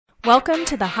Welcome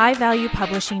to the High Value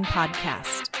Publishing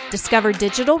Podcast. Discover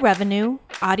digital revenue,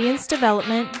 audience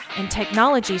development, and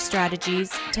technology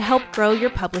strategies to help grow your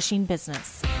publishing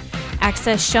business.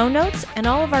 Access show notes and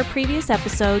all of our previous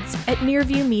episodes at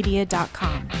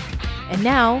nearviewmedia.com. And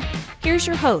now, here's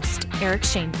your host, Eric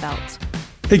Schoenfeld.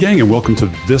 Hey gang, and welcome to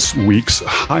this week's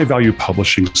High Value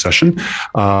Publishing session.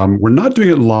 We're not doing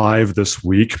it live this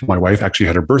week. My wife actually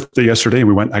had her birthday yesterday, and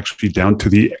we went actually down to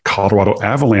the Colorado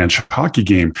Avalanche hockey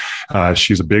game.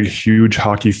 She's a big, huge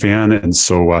hockey fan, and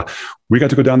so we got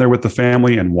to go down there with the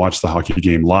family and watch the hockey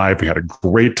game live. We had a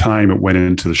great time. It went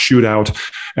into the shootout.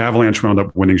 Avalanche wound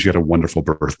up winning. She had a wonderful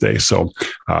birthday. So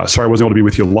sorry I wasn't able to be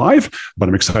with you live, but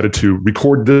I'm excited to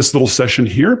record this little session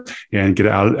here and get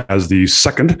it out as the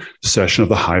second session of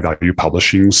the High Value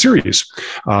Publishing series.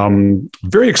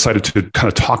 Very excited to kind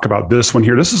of talk about this one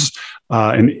here. This is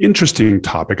an interesting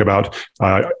topic about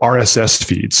RSS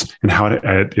feeds and how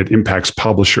it impacts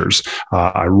publishers.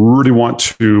 I really want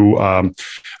to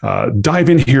dive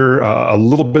in here a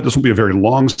little bit. This won't be a very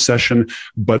long session,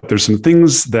 but there's some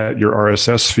things that your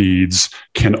RSS feeds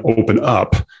can open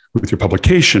up with your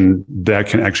publication that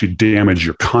can actually damage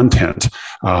your content.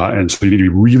 And so you need to be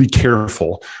really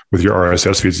careful with your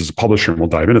RSS feeds as a publisher, and we'll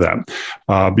dive into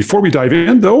that. Before we dive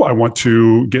in, though, I want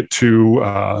to get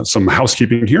to some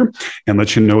housekeeping here and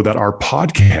let you know that our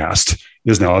podcast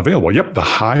is now available. Yep, the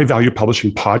High Value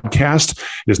Publishing Podcast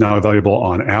is now available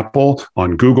on Apple,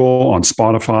 on Google, on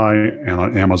Spotify, and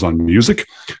on Amazon Music.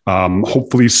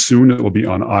 Hopefully soon it will be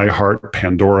on iHeart,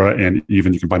 Pandora, and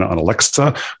even you can find it on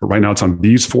Alexa. But right now it's on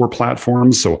these four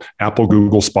platforms. So Apple,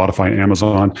 Google, Spotify,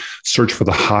 Amazon. Search for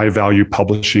the High Value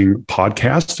Publishing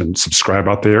Podcast and subscribe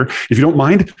out there. If you don't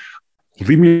mind,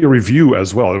 leave me a review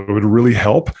as well. It would really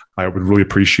help. I would really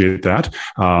appreciate that.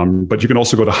 But you can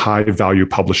also go to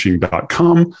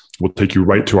highvaluepublishing.com. We'll take you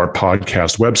right to our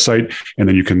podcast website, and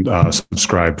then you can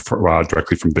subscribe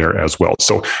directly from there as well.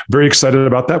 So very excited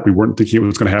about that. We weren't thinking it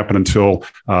was going to happen until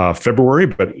February,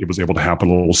 but it was able to happen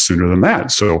a little sooner than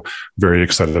that. So very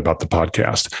excited about the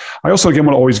podcast. I also, again,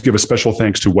 want to always give a special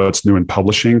thanks to What's New in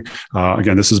Publishing.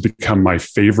 Again, this has become my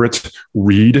favorite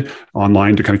read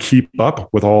online to kind of keep up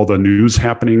with all the news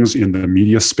happenings in the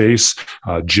media space.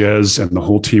 Jez and the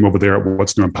whole team over there at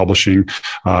What's New in Publishing,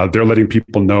 they're letting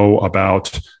people know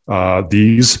about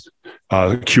these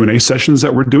Q&A sessions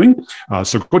that we're doing.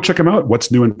 So go check them out,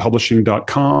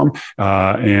 what'snewinpublishing.com,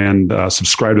 and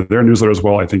subscribe to their newsletter as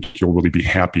well. I think you'll really be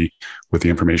happy with the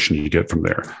information you get from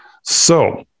there.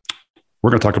 So we're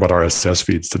going to talk about RSS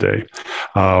feeds today.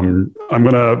 I'm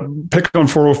going to pick on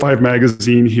 405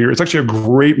 Magazine here. It's actually a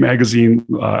great magazine.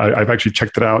 I've actually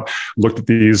checked it out, looked at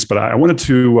these, but I wanted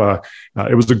to,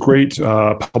 it was a great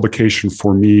publication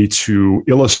for me to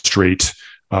illustrate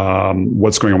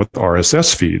what's going on with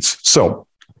RSS feeds. So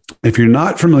if you're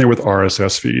not familiar with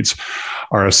RSS feeds,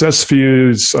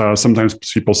 sometimes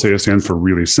people say it stands for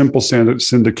really simple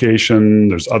syndication.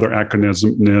 There's other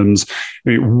acronyms. I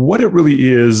mean, what it really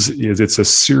is it's a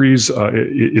series,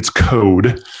 it's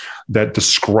code that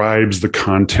describes the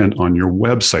content on your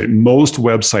website. Most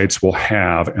websites will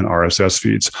have an RSS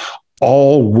feeds.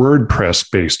 All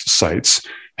WordPress-based sites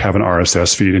have an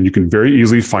RSS feed, and you can very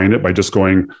easily find it by just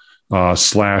going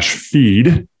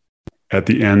 /feed at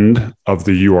the end of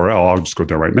the URL. I'll just go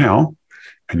there right now,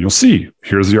 and you'll see,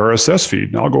 here's the RSS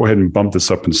feed. Now I'll go ahead and bump this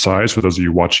up in size for those of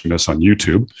you watching this on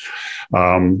YouTube.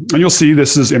 And you'll see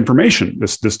this is information.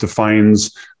 This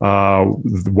defines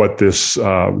what this,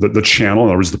 the channel, in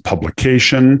other words, the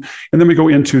publication. And then we go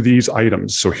into these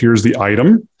items. So here's the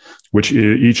item, which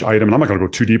each item, and I'm not going to go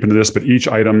too deep into this, but each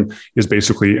item is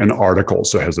basically an article.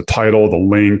 So it has the title, the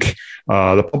link,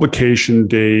 the publication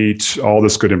date, all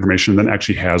this good information, and then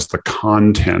actually has the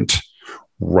content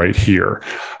right here.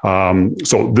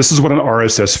 So this is what an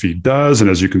RSS feed does. And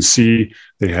as you can see,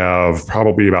 they have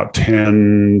probably about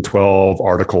 10, 12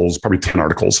 articles, probably 10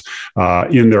 articles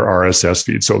in their RSS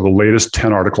feed. So the latest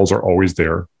 10 articles are always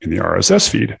there in the RSS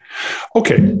feed.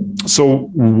 Okay, so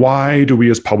why do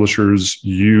we as publishers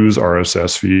use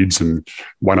RSS feeds, and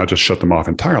why not just shut them off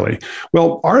entirely?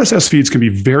 Well, RSS feeds can be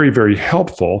very, very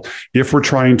helpful if we're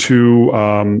trying to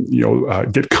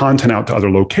get content out to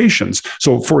other locations.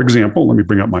 So for example, let me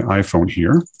bring up my iPhone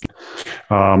here.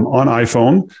 On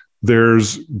iPhone,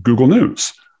 there's Google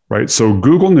News, right? So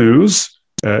Google News,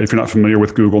 if you're not familiar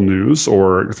with Google News,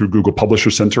 or through Google Publisher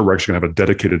Center, we're actually going to have a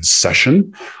dedicated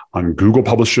session on Google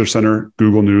Publisher Center,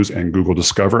 Google News, and Google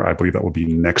Discover. I believe that will be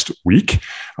next week.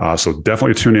 So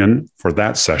definitely tune in for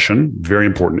that session. Very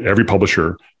important. Every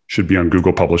publisher should be on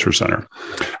Google Publisher Center.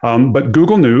 But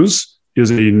Google News is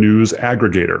a news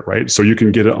aggregator, right? So you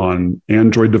can get it on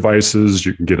Android devices,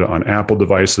 you can get it on Apple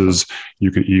devices,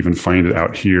 you can even find it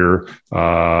out here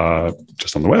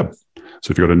just on the web.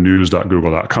 So if you go to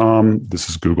news.google.com, this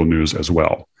is Google News as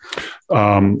well.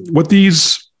 What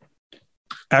these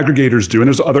aggregators do, and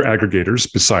there's other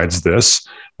aggregators besides this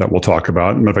that we'll talk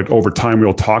about. In fact, over time,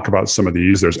 we'll talk about some of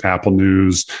these. There's Apple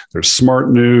News, there's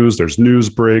Smart News, there's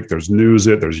Newsbreak, there's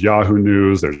Newsit, there's Yahoo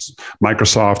News, there's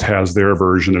Microsoft has their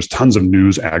version. There's tons of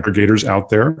news aggregators out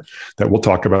there that we'll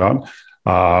talk about.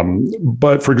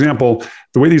 But for example,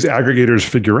 the way these aggregators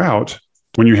figure out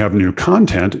when you have new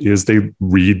content is they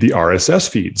read the RSS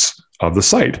feeds of the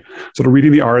site. So they're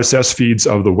reading the RSS feeds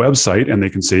of the website and they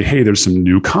can say, hey, there's some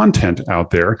new content out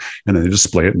there. And then they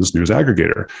display it in this news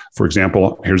aggregator. For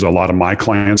example, here's a lot of my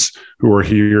clients who are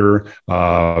here.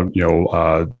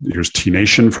 Here's T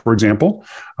Nation, for example.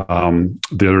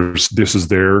 This is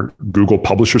their Google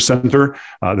Publisher Center.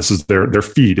 This is their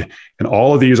feed. And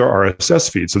all of these are RSS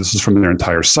feeds. So this is from their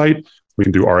entire site. We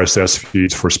can do RSS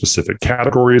feeds for specific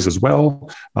categories as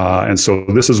well. And so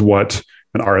this is what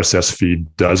an RSS feed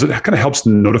does. It kind of helps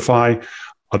notify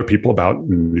other people about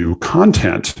new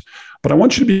content. But I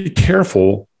want you to be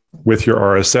careful with your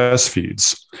RSS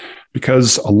feeds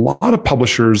because a lot of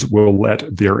publishers will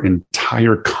let their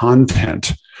entire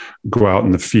content go out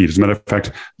in the feed. As a matter of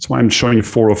fact, that's why I'm showing you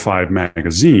 405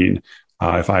 Magazine.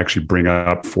 If I actually bring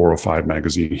up 405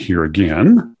 Magazine here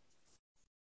again,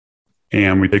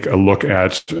 and we take a look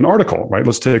at an article, right?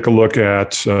 Let's take a look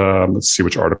at, let's see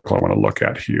which article I want to look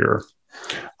at here.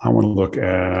 I want to look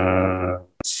at,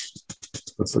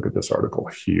 let's look at this article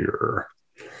here.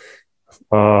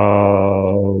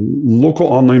 Local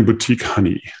online boutique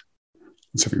honey.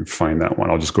 Let's see if we can find that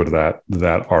one. I'll just go to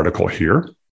that article here.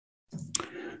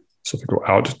 So if I go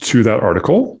out to that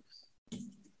article,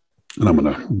 and I'm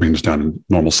going to bring this down in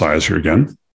normal size here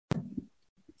again.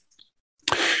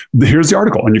 Here's the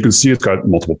article, and you can see it's got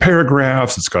multiple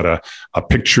paragraphs. It's got a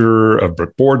picture of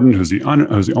Brooke Borden, who's the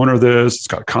owner of this. It's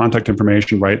got contact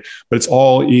information, right? But it's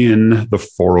all in the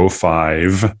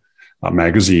 405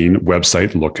 magazine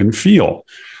website look and feel.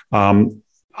 I'm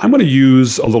going to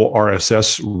use a little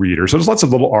RSS reader. So there's lots of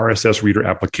little RSS reader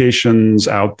applications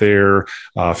out there.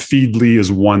 Feedly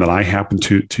is one that I happen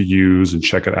to use and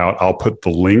check it out. I'll put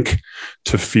the link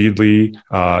to Feedly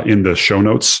in the show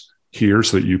notes here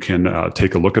so that you can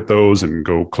take a look at those and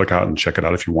go click out and check it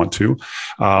out if you want to.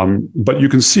 But you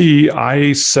can see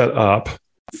I set up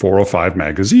 405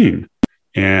 Magazine.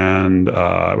 And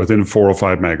within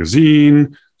 405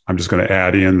 Magazine, I'm just going to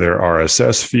add in their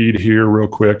RSS feed here real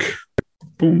quick.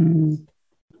 Boom.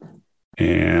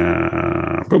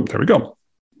 And boom, there we go.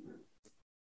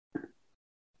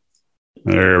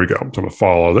 There we go. So I'm going to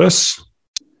follow this.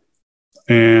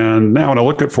 And now when I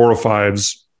look at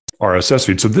 405's RSS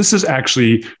feed. So this is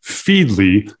actually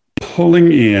Feedly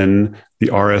pulling in the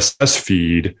RSS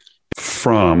feed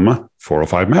from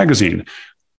 405 Magazine.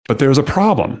 But there's a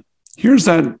problem. Here's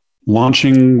that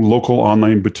launching local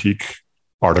online boutique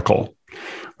article.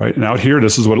 Right. And out here,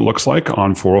 this is what it looks like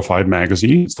on 405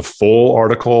 Magazine. It's the full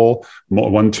article,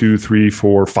 1, 2, 3,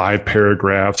 4, 5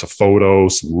 paragraphs, a photo,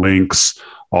 some links,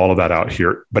 all of that out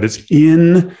here. But it's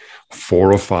in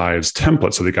 405's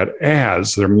template. So they got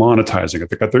ads, they're monetizing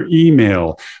it. They got their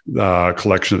email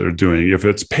collection that they're doing. If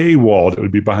it's paywalled, it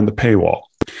would be behind the paywall.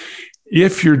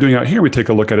 If you're doing out here, we take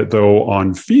a look at it though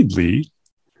on Feedly.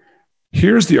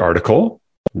 Here's the article,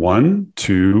 1,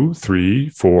 2, 3,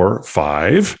 4,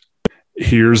 5.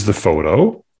 Here's the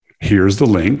photo. Here's the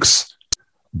links.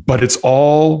 But it's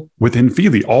all within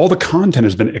Feedly. All the content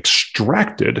has been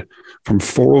extracted from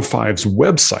 405's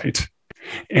website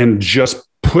and just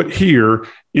put here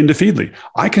into Feedly.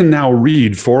 I can now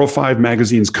read 405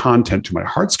 Magazine's content to my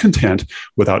heart's content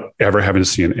without ever having to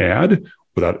see an ad,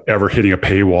 without ever hitting a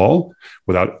paywall,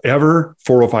 without ever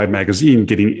 405 Magazine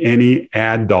getting any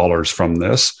ad dollars from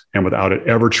this, and without it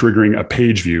ever triggering a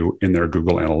page view in their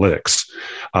Google Analytics.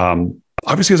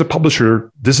 Obviously, as a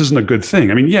publisher, this isn't a good thing.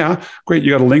 I mean, yeah, great.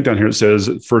 You got a link down here that says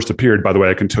first appeared. By the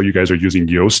way, I can tell you guys are using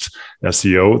Yoast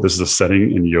SEO. This is a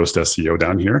setting in Yoast SEO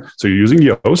down here. So you're using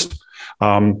Yoast.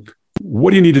 What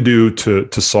do you need to do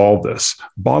to solve this?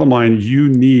 Bottom line, you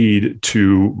need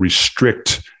to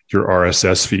restrict your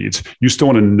RSS feeds. You still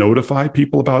want to notify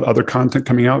people about other content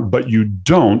coming out, but you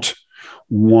don't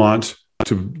want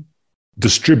to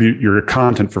distribute your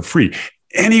content for free.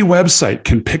 Any website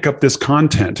can pick up this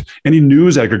content. Any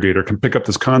news aggregator can pick up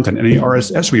this content. Any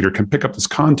RSS reader can pick up this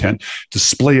content,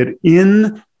 display it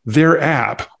in their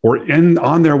app or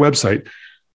on their website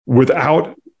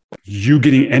without you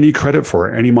getting any credit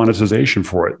for it, any monetization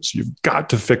for it. So you've got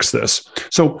to fix this.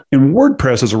 So in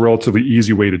WordPress is a relatively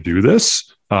easy way to do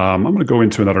this. I'm going to go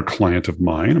into another client of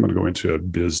mine. I'm going to go into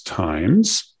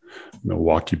BizTimes,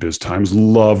 Milwaukee BizTimes.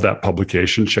 Love that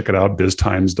publication. Check it out,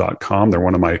 biztimes.com. They're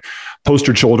one of my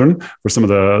poster children for some of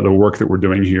the work that we're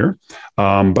doing here.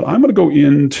 But I'm going to go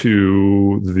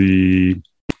into the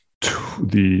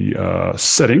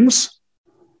settings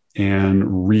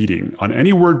and reading. On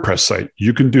any WordPress site,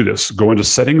 you can do this. Go into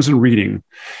settings and reading.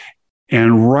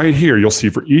 And right here, you'll see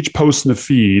for each post in the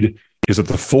feed, is it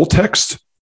the full text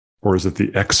or is it the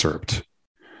excerpt?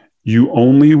 You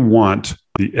only want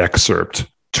the excerpt.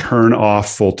 Turn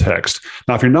off full text.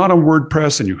 Now, if you're not on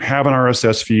WordPress and you have an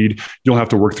RSS feed, you'll have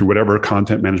to work through whatever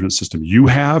content management system you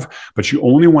have, but you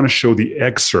only want to show the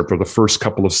excerpt or the first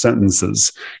couple of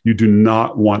sentences. You do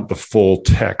not want the full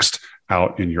text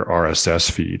out in your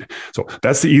RSS feed. So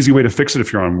that's the easy way to fix it.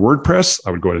 If you're on WordPress,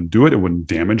 I would go ahead and do it. It wouldn't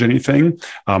damage anything.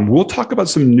 We'll talk about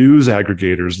some news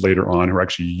aggregators later on who are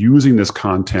actually using this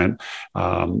content.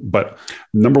 But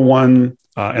number one,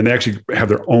 and they actually have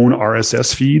their own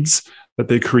RSS feeds that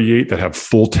they create that have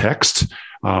full text.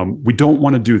 We don't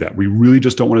want to do that. We really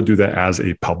just don't want to do that as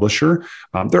a publisher.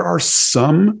 There are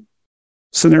some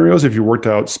scenarios, if you worked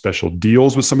out special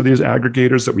deals with some of these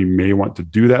aggregators, that we may want to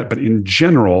do that. But in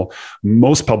general,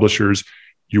 most publishers,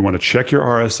 you want to check your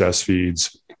RSS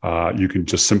feeds. You can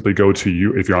just simply go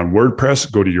to if you're on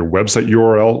WordPress, go to your website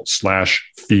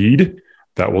URL/feed.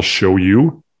 That will show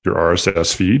you your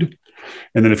RSS feed.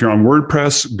 And then if you're on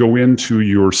WordPress, go into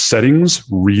your settings,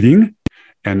 reading,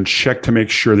 and check to make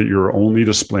sure that you're only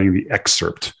displaying the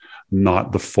excerpt,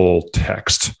 not the full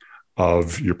text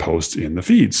of your post in the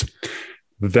feeds.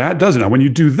 That does it. Now, when you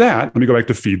do that, let me go back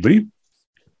to Feedly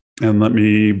and let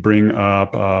me bring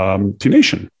up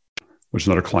T-Nation, which is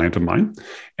another client of mine.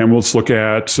 And we'll look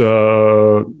at,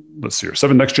 let's see here,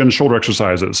 7 next-gen shoulder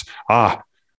exercises.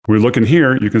 We're looking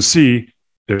here. You can see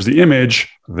there's the image,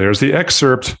 there's the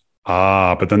excerpt.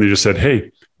 But then they just said,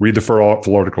 hey, read the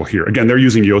full article here. Again, they're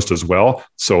using Yoast as well.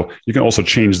 So you can also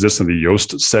change this in the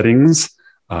Yoast settings.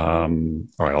 All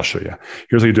right, I'll show you.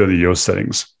 Here's how you do the Yoast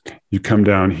settings. You come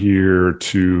down here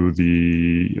to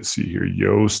let's see here,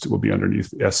 Yoast will be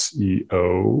underneath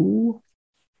SEO.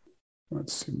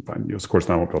 Let's see, find Yoast. Of course,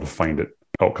 now I won't be able to find it.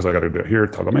 Oh, because I got to do it here,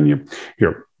 toggle menu.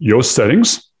 Here, Yoast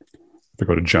settings. If I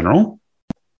go to general.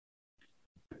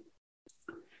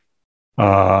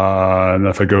 And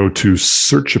if I go to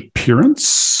search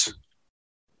appearance,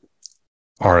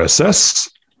 RSS,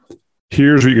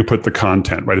 here's where you can put the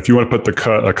content, right? If you want to put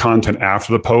the content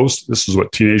after the post, this is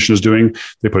what T-Nation is doing.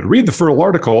 They put read the full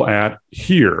article at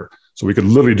here. So we could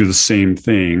literally do the same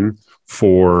thing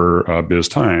for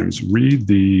BizTimes. Read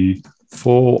the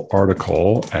full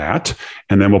article at,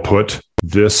 and then we'll put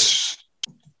this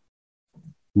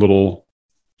little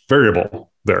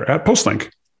variable there at post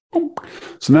link.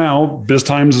 So now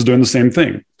BizTimes is doing the same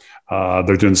thing.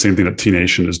 They're doing the same thing that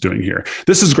T-Nation is doing here.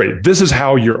 This is great. This is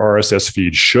how your RSS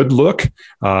feed should look.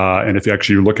 And if you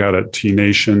actually look at it,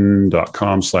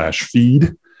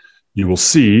 tnation.com/feed, you will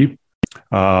see,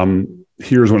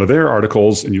 here's one of their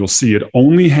articles, and you'll see it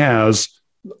only has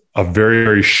a very,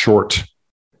 very short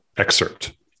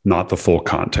excerpt, not the full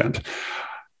content.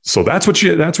 So that's what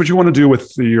you want to do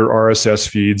with your RSS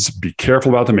feeds. Be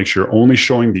careful about them. Make sure you're only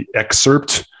showing the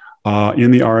excerpt in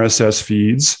the RSS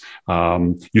feeds.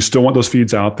 You still want those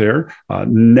feeds out there.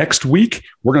 Next week,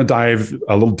 we're going to dive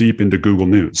a little deep into Google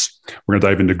News. We're going to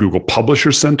dive into Google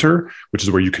Publisher Center, which is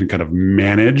where you can kind of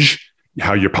manage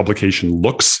how your publication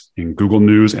looks in Google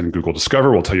News and Google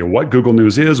Discover. We'll tell you what Google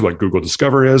News is, what Google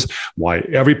Discover is, why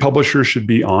every publisher should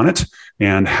be on it,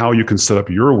 and how you can set up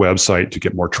your website to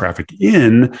get more traffic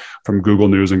in from Google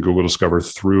News and Google Discover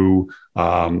through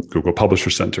Google Publisher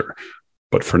Center.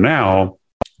 But for now,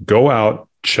 go out,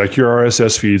 check your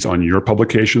RSS feeds on your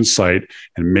publication site,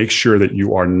 and make sure that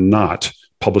you are not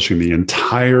publishing the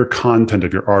entire content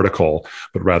of your article,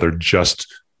 but rather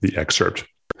just the excerpt.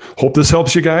 Hope this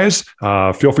helps you guys.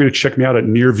 Feel free to check me out at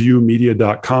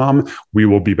nearviewmedia.com. We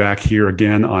will be back here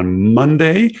again on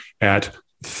Monday at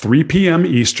 3 p.m.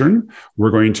 Eastern. We're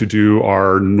going to do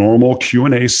our normal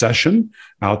Q&A session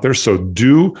out there. So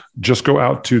do just go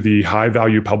out to the High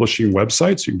Value Publishing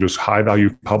website. So you can just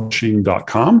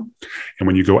highvaluepublishing.com. And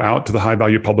when you go out to the High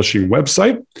Value Publishing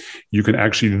website, you can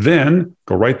actually then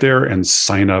go right there and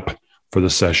sign up for the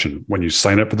session. When you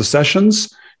sign up for the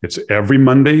sessions, it's every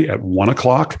Monday at 1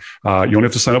 o'clock. You only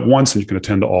have to sign up once and you can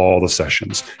attend all the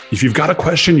sessions. If you've got a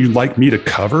question you'd like me to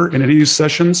cover in any of these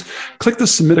sessions, click the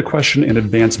Submit a Question in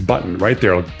Advance button right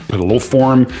there. I'll put a little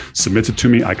form, submit it to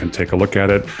me. I can take a look at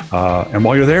it. And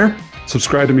while you're there,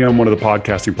 subscribe to me on one of the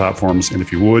podcasting platforms. And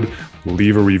if you would,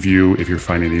 leave a review if you're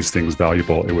finding these things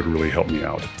valuable. It would really help me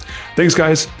out. Thanks,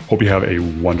 guys. Hope you have a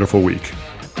wonderful week.